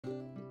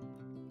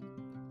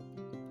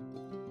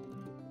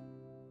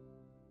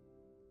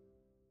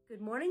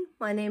Good morning,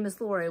 my name is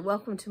Lorrie.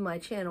 Welcome to my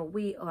channel.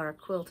 We are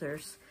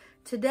quilters.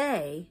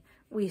 Today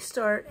we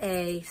start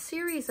a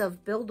series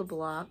of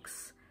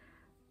build-a-blocks.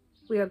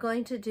 We are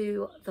going to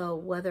do the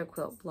weather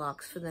quilt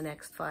blocks for the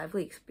next 5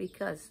 weeks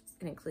because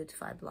it includes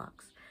 5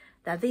 blocks.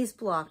 Now these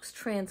blocks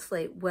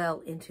translate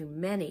well into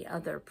many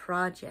other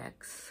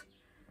projects,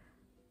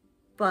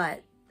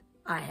 but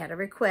I had a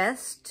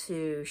request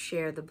to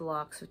share the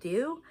blocks with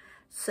you,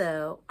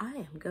 so I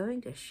am going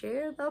to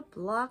share the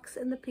blocks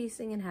and the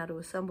piecing and how to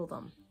assemble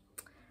them.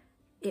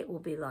 It will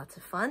be lots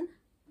of fun.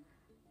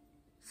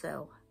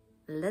 So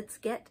let's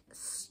get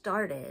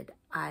started.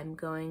 I'm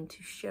going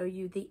to show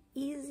you the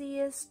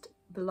easiest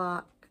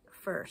block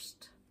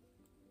first.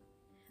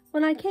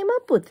 When I came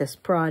up with this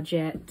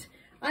project,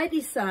 I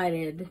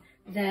decided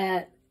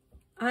that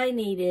I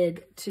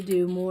needed to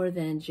do more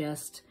than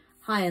just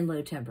high and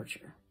low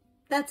temperature.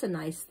 That's a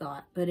nice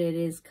thought, but it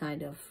is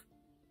kind of,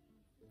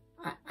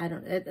 I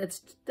don't know,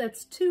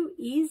 that's too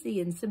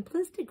easy and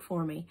simplistic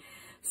for me.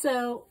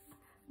 So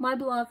my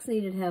blocks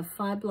needed to have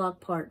 5 block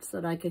parts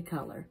that I could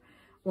color.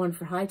 1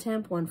 for high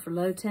temp, 1 for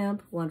low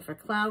temp, 1 for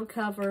cloud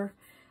cover,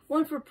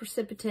 1 for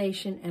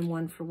precipitation, and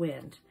 1 for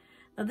wind.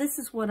 Now this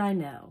is what I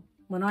know.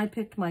 When I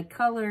picked my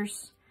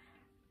colors,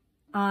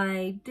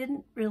 I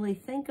didn't really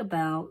think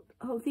about,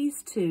 oh,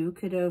 these two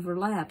could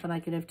overlap and I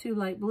could have 2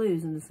 light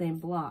blues in the same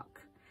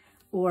block.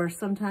 Or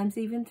sometimes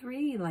even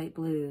 3 light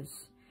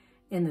blues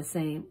in the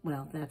same,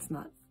 well, that's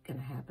not going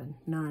to happen.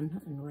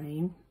 None in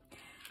rain.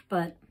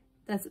 But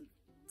that's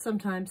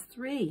sometimes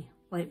 3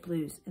 light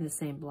blues in the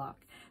same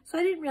block. So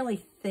I didn't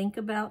really think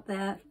about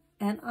that.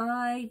 And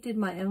I did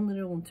my own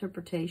little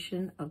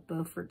interpretation of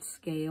Beaufort's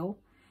scale.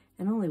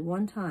 And only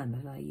one time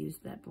have I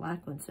used that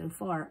black one so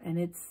far, and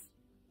it's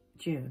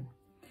June.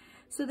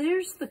 So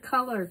there's the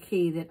color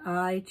key that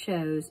I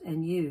chose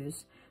and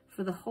use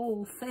for the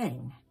whole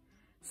thing.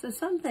 So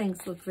some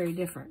things look very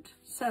different.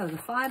 So the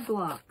 5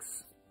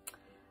 blocks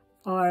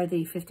are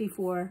the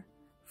 54,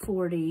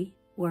 40,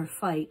 or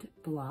fight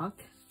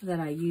block that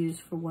I use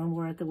for when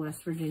we're at the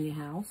West Virginia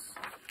house.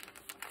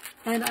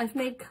 And I've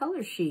made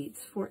color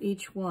sheets for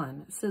each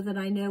one so that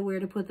I know where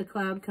to put the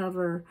cloud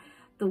cover,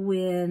 the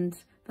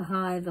wind, the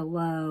high, the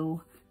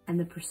low, and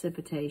the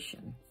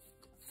precipitation.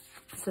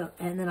 So,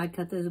 and then I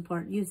cut those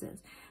apart and use those.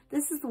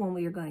 This is the one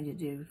we are going to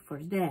do for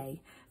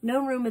today.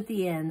 No room at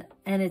the end,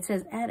 and it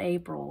says at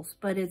April's,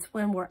 but it's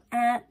when we're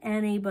at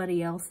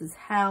anybody else's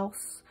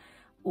house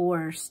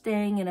or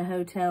staying in a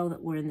hotel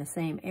that we're in the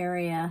same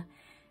area,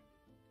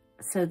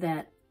 so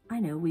that I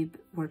know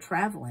we're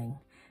traveling,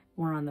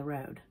 we're on the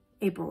road.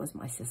 April was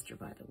my sister,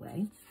 by the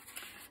way.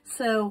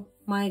 So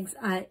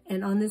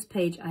and on this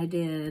page I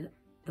did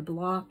the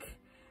block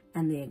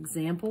and the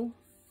example.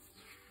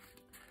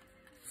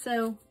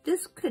 So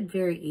this could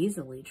very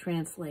easily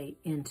translate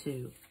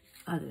into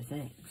other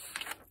things,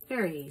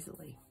 very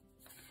easily.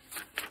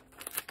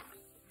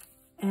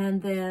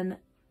 And then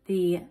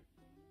you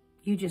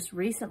just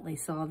recently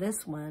saw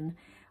this one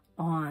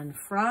on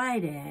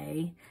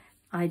Friday.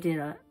 I did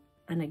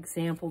an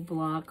example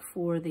block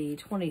for the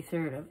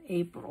 23rd of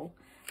April,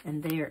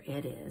 and there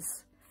it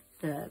is,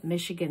 the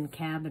Michigan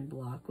cabin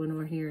block. When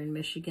we're here in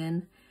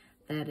Michigan,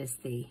 that is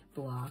the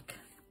block.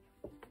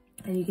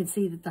 And you can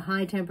see that the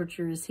high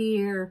temperature is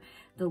here,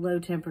 the low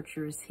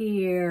temperature is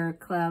here,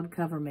 cloud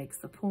cover makes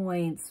the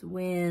points,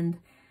 wind,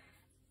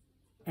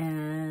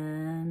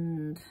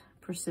 and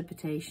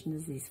precipitation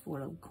is these 4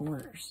 little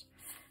corners.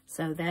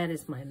 So that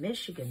is my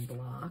Michigan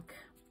block.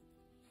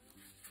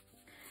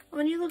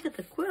 When you look at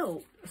the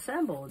quilt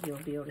assembled, you'll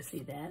be able to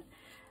see that.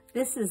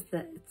 This is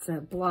it's a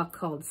block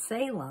called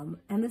Salem,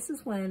 and this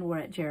is when we're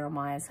at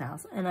Jeremiah's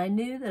house. And I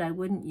knew that I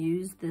wouldn't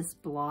use this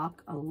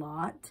block a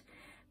lot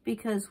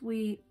because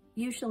we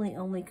usually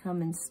only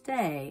come and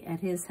stay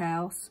at his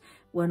house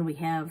when we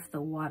have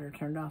the water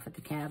turned off at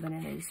the cabin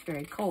and it's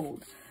very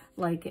cold,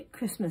 like at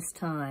Christmas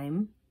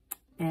time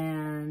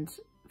and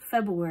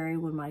February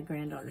when my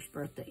granddaughter's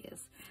birthday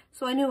is.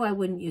 So I knew I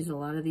wouldn't use a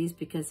lot of these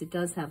because it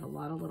does have a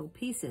lot of little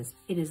pieces.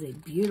 It is a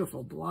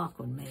beautiful block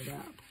when made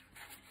up.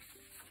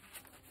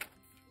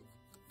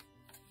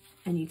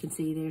 And you can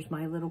see there's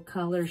my little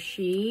color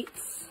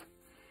sheets.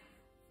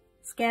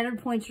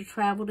 Scattered points are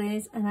travel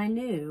days, and I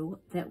knew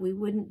that we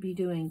wouldn't be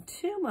doing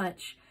too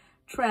much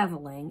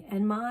traveling.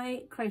 And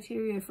my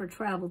criteria for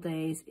travel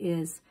days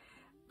is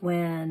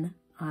when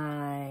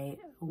I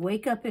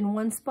wake up in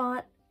one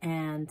spot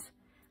and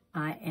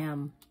I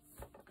am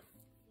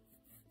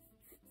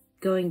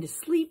going to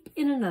sleep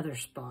in another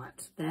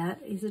spot.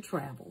 That is a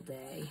travel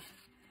day.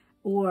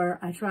 Or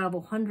I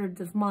travel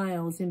hundreds of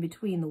miles in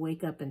between the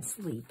wake up and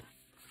sleep.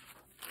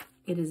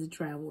 It is a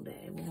travel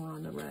day when we're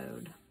on the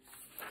road.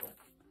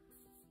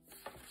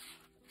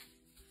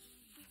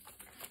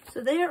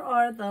 So there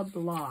are the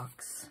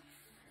blocks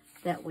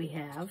that we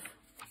have.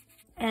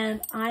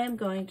 And I am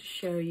going to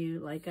show you,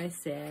 like I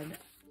said,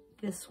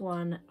 this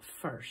one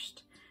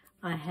first.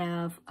 I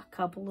have a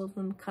couple of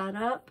them cut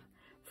up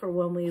for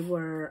when we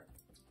were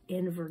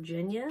in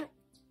Virginia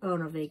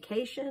on a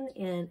vacation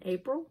in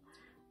April.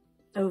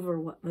 over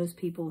what most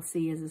people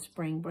see as a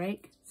spring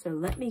break. So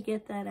let me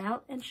get that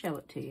out and show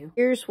it to you.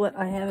 Here's what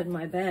I have in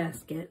my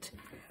basket.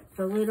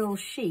 The little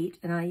sheet,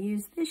 and I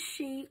use this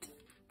sheet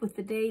with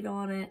the date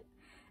on it,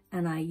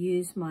 and I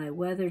use my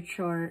weather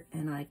chart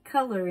and I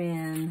color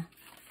in.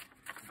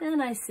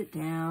 Then I sit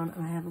down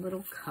and I have a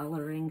little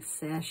coloring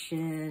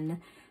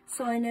session.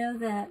 So I know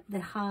that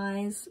the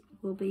highs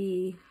will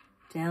be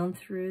down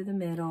through the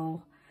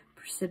middle.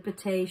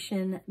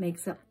 Precipitation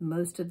makes up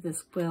most of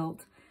this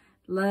quilt.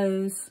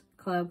 Lows,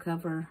 cloud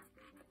cover,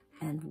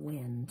 and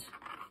wind.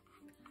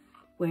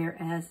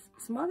 Whereas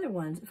some other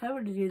ones, if I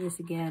were to do this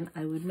again,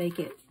 I would make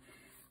it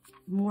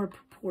more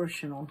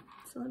proportional.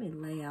 So let me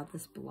lay out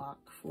this block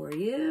for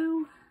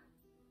you.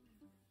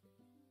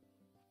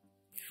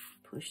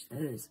 Push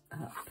those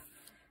up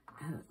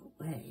out of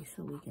the way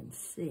so we can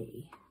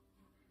see.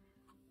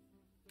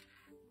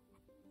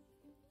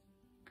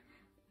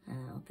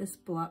 Now this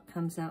block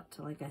comes out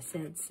to, like I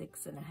said,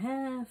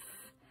 6.5,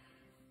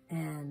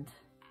 and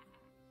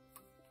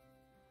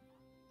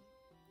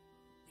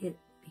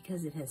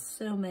because it has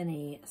so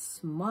many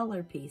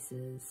smaller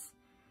pieces,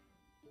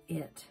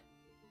 it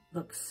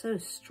looks so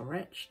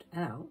stretched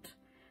out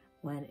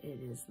when it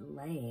is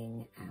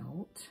laying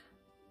out.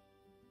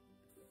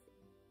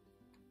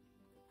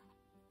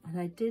 And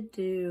I did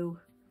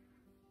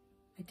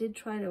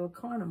try to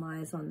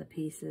economize on the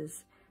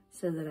pieces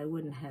so that I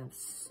wouldn't have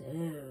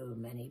so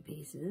many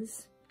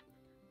pieces.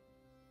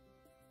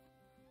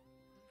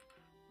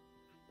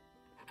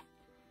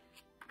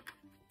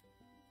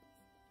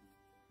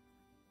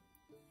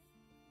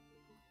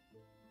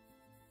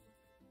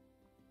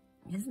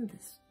 Isn't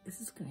this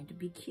is going to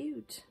be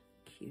cute.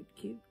 Cute,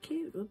 cute,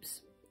 cute.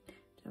 Oops.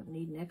 Don't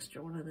need an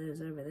extra one of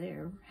those over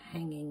there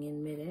hanging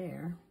in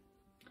midair.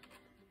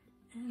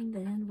 And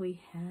then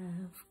we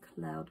have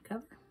cloud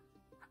cover.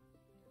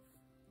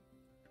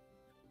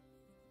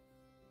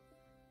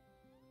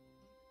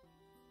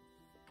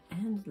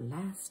 And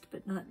last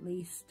but not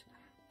least,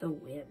 the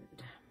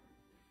wind.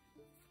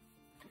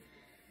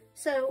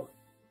 So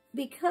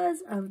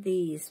because of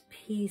these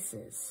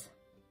pieces,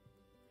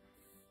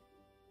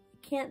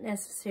 can't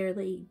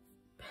necessarily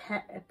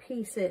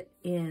piece it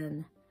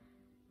in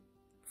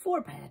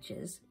 4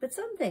 patches, but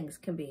some things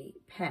can be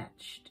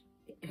patched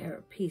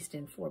or pieced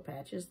in 4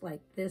 patches,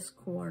 like this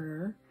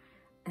corner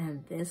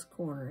and this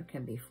corner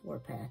can be 4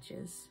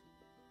 patches.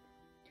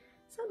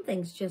 Some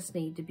things just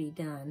need to be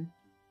done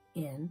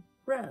in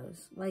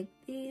rows, like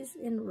these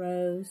in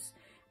rows,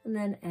 and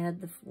then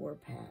add the 4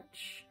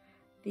 patch.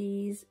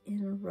 These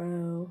in a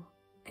row,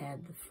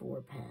 add the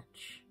 4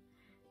 patch.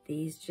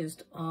 These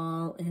just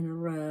all in a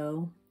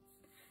row,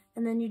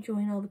 and then you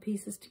join all the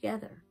pieces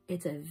together.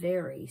 It's a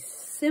very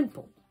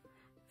simple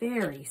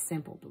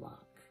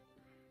block,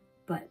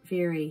 but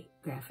very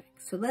graphic.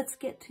 So let's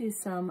get to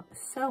some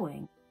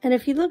sewing. And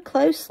if you look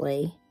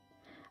closely,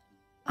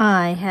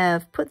 I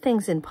have put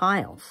things in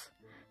piles.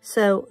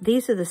 So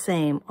these are the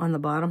same on the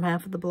bottom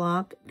half of the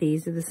block.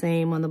 These are the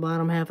same on the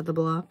bottom half of the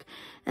block.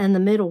 And the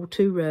middle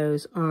 2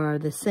 rows are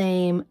the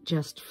same,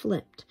 just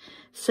flipped.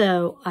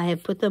 So I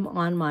have put them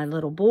on my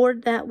little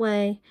board that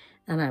way,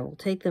 and I will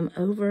take them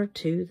over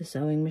to the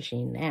sewing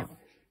machine now.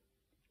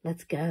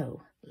 Let's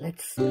go.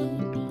 Let's see. I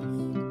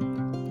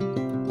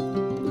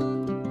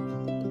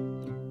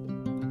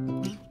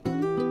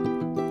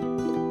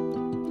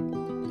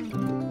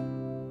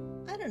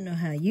don't know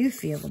how you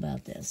feel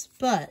about this,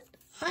 but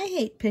I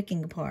hate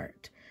picking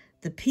apart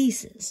the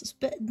pieces,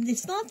 but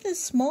it's not the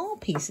small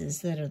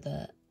pieces that are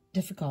the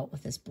difficult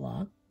with this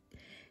block.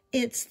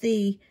 It's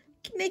the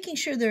making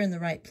sure they're in the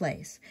right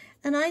place.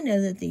 And I know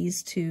that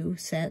these 2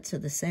 sets are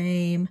the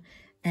same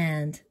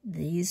and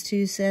these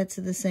 2 sets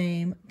are the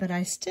same, but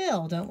I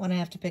still don't want to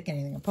have to pick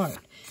anything apart.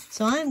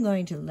 So I'm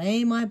going to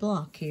lay my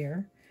block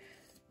here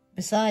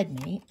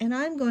beside me, and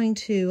I'm going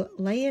to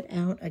lay it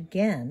out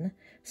again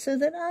so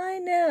that I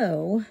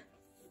know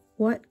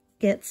what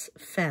gets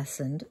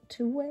fastened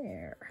to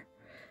where,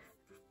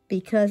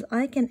 because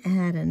I can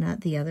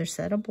add the other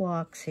set of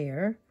blocks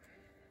here,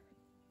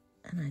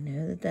 and I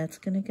know that that's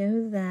going to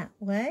go that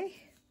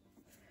way,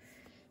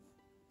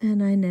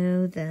 and I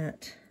know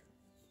that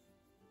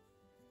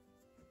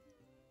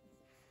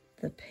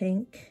the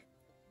pink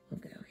will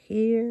go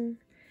here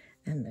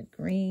and the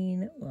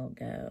green will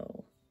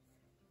go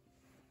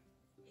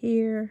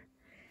here,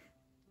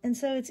 and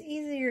so it's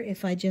easier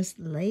if I just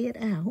lay it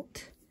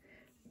out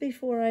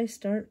before I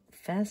start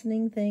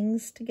fastening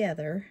things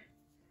together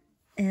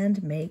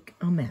and make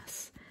a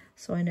mess.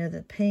 So I know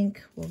that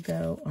pink will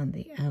go on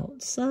the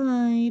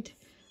outside,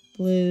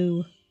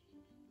 blue,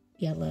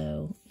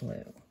 yellow,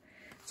 blue.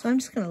 So I'm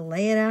just going to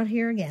lay it out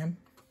here again,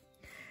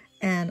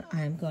 and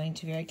I'm going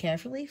to very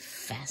carefully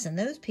fasten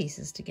those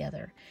pieces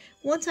together.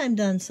 Once I'm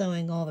done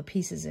sewing all the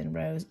pieces in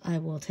rows, I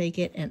will take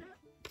it and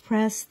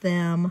press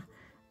them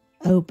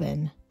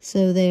open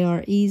so they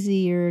are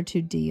easier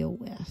to deal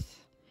with.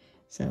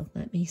 So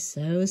let me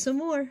sew some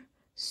more.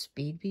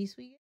 Speed piece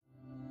we get.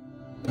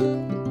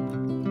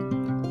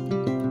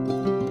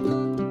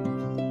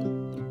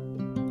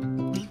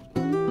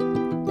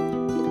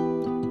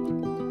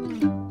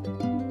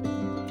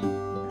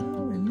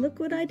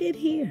 what I did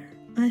here.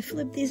 I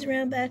flipped these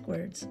around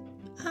backwards.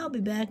 I'll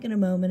be back in a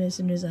moment as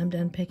soon as I'm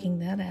done picking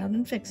that out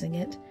and fixing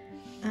it.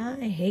 I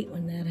hate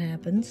when that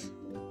happens.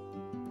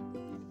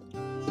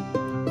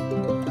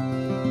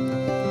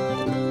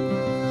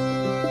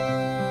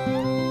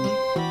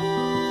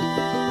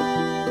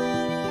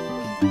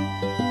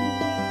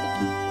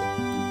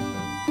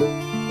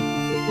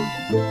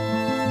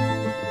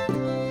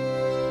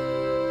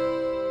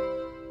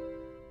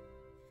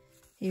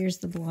 Here's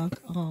the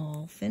block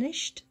all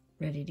finished,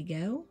 ready to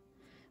go.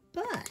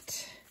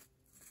 But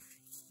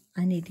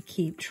I need to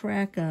keep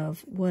track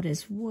of what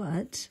is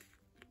what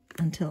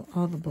until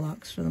all the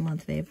blocks for the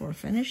month of April are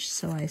finished.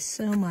 So I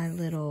sew my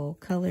little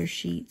color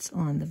sheets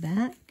on the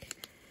back,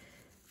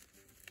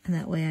 and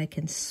that way I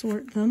can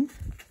sort them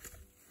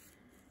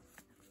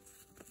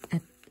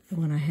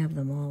when I have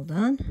them all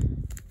done.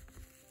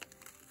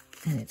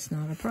 And it's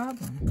not a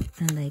problem,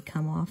 and they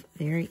come off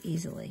very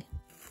easily.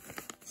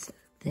 So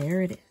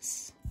there it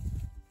is,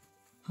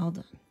 all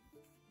done.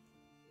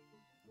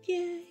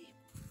 Yay!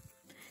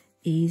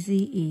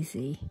 Easy,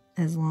 easy,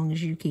 as long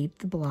as you keep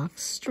the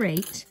blocks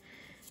straight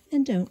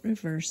and don't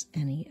reverse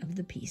any of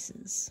the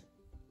pieces.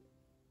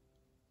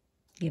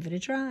 Give it a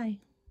try.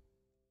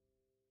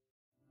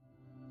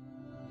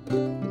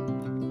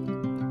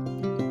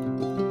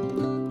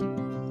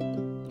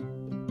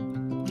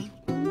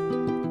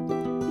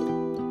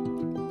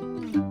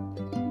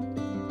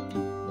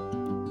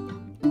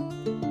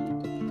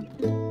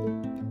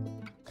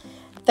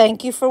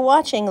 Thank you for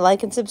watching.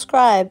 Like and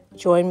subscribe.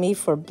 Join me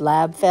for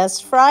Blab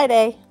Fest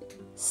Friday.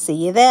 See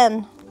you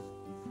then.